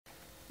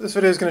This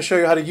video is going to show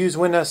you how to use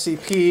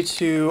WinSCP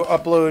to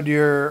upload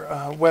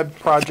your web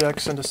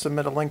projects and to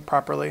submit a link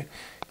properly.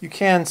 You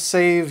can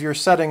save your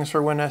settings for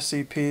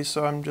WinSCP,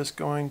 so I'm just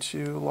going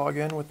to log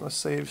in with the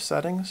save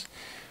settings.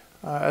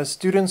 As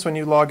students, when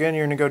you log in,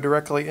 you're going to go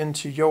directly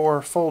into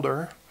your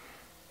folder,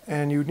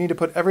 and you need to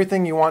put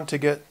everything you want to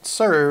get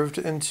served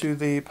into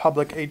the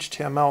public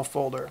HTML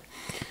folder.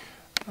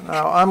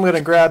 Now I'm going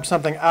to grab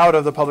something out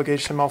of the public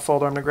HTML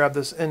folder. I'm going to grab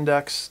this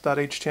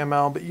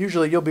index.html, but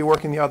usually you'll be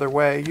working the other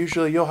way.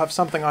 Usually you'll have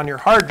something on your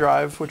hard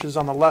drive, which is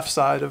on the left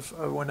side of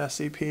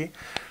WinSCP,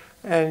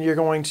 and you're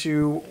going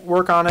to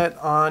work on it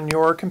on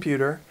your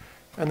computer,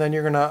 and then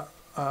you're going to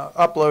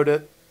upload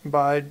it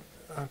by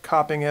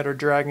copying it or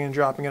dragging and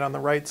dropping it on the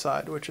right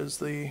side, which is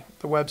the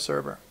web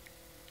server.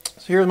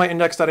 So here's my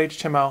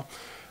index.html.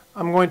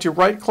 I'm going to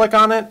right click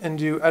on it and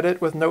do edit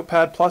with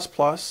Notepad++,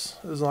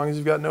 as long as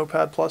you've got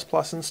Notepad++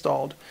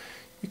 installed.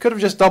 You could have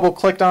just double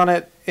clicked on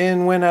it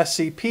in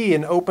WinSCP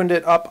and opened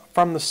it up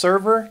from the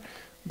server.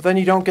 Then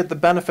you don't get the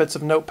benefits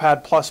of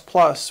Notepad++,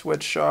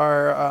 which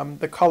are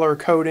the color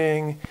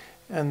coding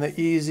and the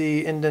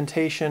easy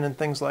indentation and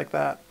things like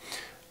that.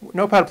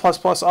 Notepad++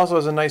 also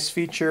has a nice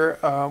feature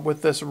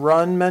with this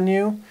run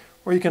menu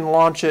where you can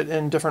launch it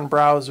in different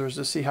browsers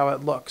to see how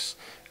it looks.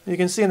 You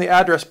can see in the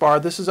address bar,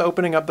 this is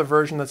opening up the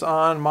version that's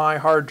on my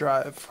hard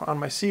drive, on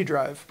my C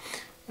drive.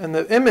 And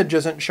the image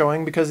isn't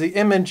showing because the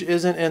image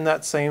isn't in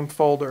that same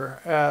folder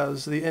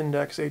as the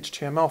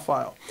index.html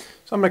file.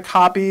 So I'm going to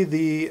copy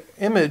the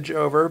image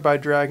over by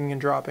dragging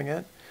and dropping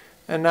it.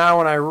 And now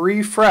when I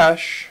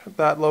refresh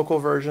that local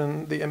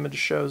version, the image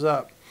shows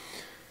up.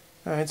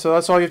 Alright, so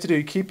that's all you have to do.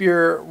 You keep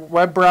your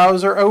web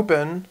browser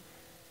open,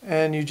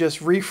 and you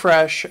just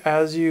refresh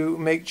as you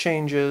make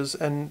changes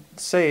and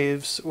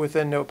saves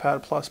within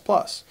Notepad++.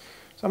 So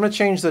I'm going to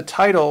change the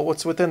title,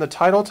 what's within the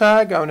title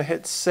tag. I'm going to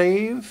hit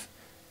save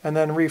and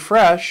then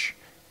refresh,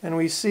 and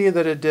we see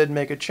that it did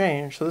make a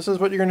change. So this is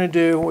what you're going to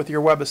do with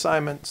your web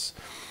assignments,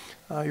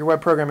 your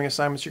web programming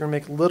assignments. You're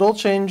going to make little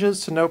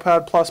changes to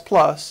Notepad++.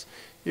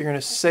 You're going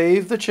to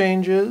save the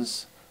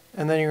changes,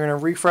 and then you're going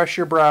to refresh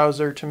your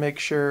browser to make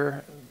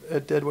sure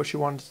it did what you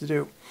wanted to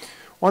do.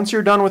 Once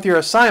you're done with your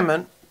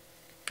assignment,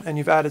 and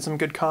you've added some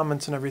good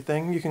comments and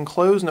everything, you can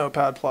close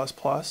Notepad++,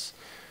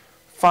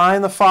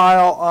 find the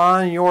file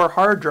on your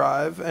hard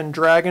drive, and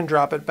drag and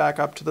drop it back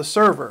up to the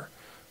server.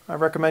 I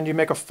recommend you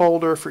make a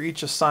folder for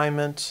each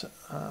assignment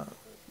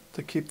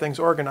to keep things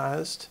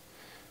organized.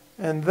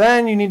 And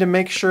then you need to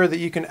make sure that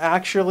you can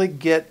actually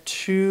get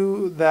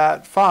to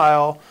that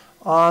file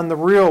on the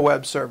real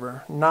web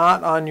server,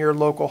 not on your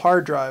local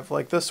hard drive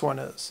like this one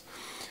is.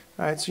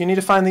 Alright, so you need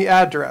to find the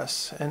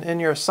address, and in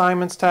your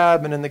assignments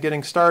tab and in the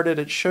getting started,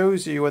 it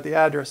shows you what the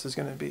address is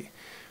going to be.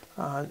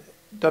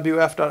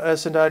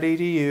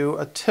 wf.edison.edu,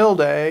 a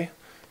tilde,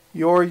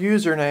 your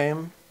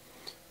username,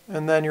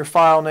 and then your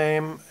file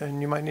name,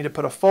 and you might need to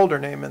put a folder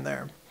name in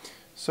there.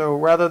 So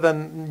rather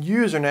than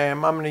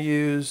username, I'm going to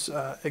use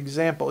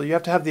example. You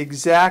have to have the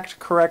exact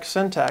correct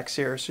syntax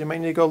here, so you might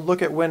need to go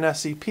look at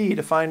WinSCP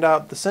to find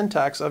out the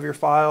syntax of your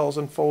files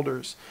and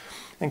folders.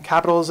 And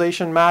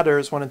capitalization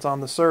matters when it's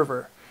on the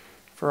server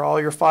for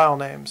all your file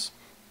names.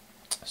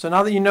 So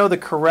now that you know the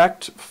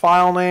correct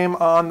file name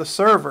on the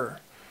server,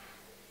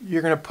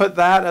 you're going to put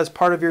that as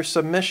part of your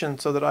submission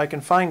so that I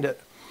can find it.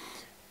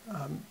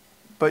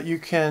 But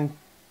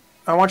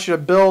I want you to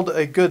build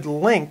a good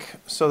link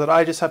so that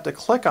I just have to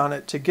click on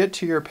it to get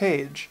to your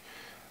page.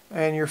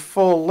 And your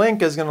full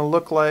link is going to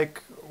look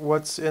like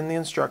what's in the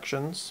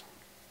instructions.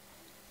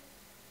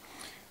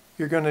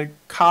 You're going to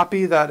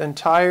copy that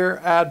entire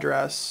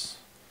address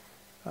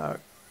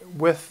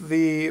with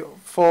the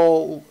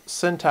full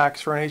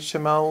syntax for an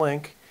HTML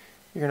link.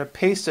 You're going to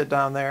paste it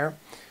down there,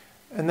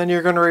 and then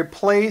you're going to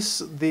replace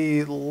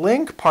the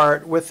link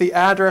part with the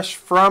address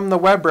from the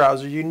web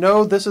browser. You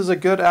know this is a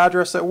good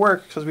address that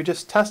works because we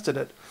just tested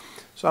it.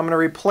 So I'm going to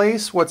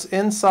replace what's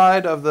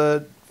inside of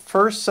the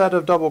first set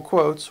of double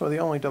quotes, or the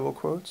only double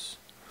quotes,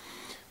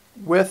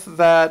 with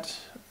that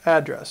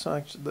address.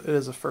 Actually, it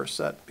is a first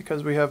set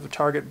because we have a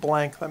target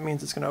blank. That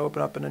means it's going to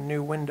open up in a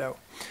new window.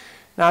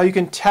 Now you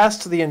can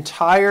test the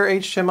entire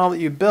HTML that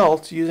you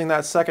built using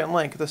that second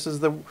link. This is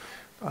the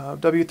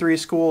W3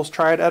 Schools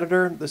Try It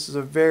Editor. This is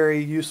a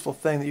very useful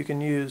thing that you can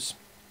use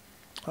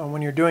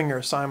when you're doing your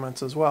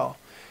assignments as well.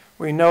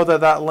 We know that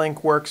that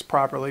link works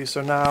properly,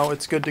 so now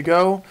it's good to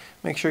go.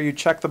 Make sure you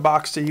check the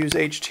box to use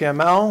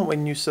HTML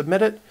when you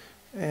submit it,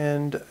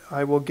 and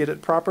I will get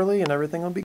it properly and everything will be